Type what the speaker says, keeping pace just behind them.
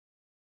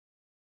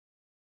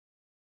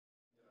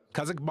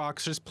Kazakh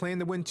boxers plan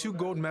to win 2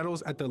 gold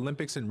medals at the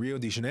Olympics in Rio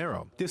de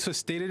Janeiro. This was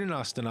stated in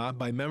Astana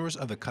by members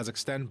of the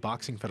Kazakhstan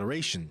Boxing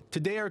Federation.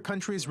 Today, our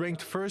country is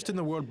ranked first in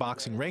the world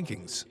boxing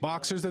rankings.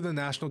 Boxers of the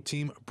national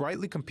team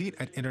brightly compete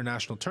at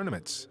international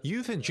tournaments.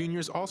 Youth and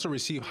juniors also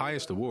receive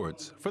highest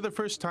awards. For the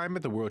first time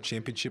at the World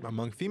Championship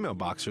among female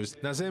boxers,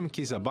 Nazem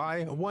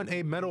Kizabai won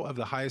a medal of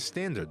the highest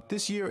standard.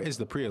 This year is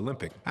the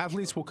pre-Olympic.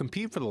 Athletes will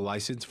compete for the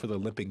license for the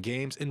Olympic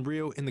Games in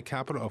Rio in the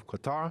capital of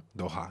Qatar,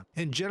 Doha.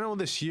 In general,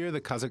 this year,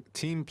 the Kazakh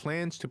team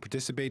plans to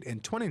participate in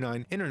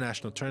 29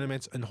 international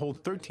tournaments and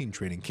hold 13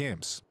 training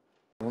camps.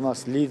 У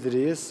нас лидеры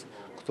есть,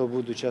 кто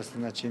будет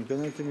участвовать на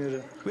чемпионате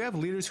мира. We have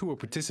leaders who will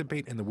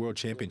participate in the World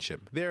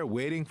Championship. They are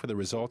waiting for the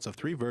results of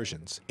 3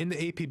 versions. In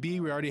the APB,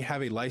 we already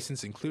have a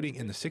license including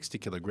in the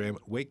 60-kilogram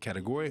weight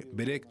category,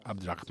 Birek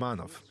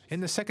Abdrakhmanov.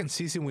 In the second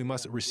season, we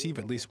must receive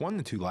at least 1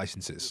 to 2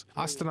 licenses.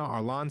 Astana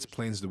Arlans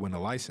plans to win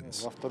a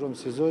license. Во втором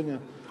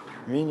сезоне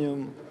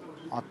минимум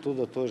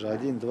оттуда тоже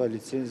 1-2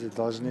 лицензии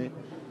должны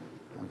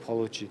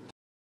получить.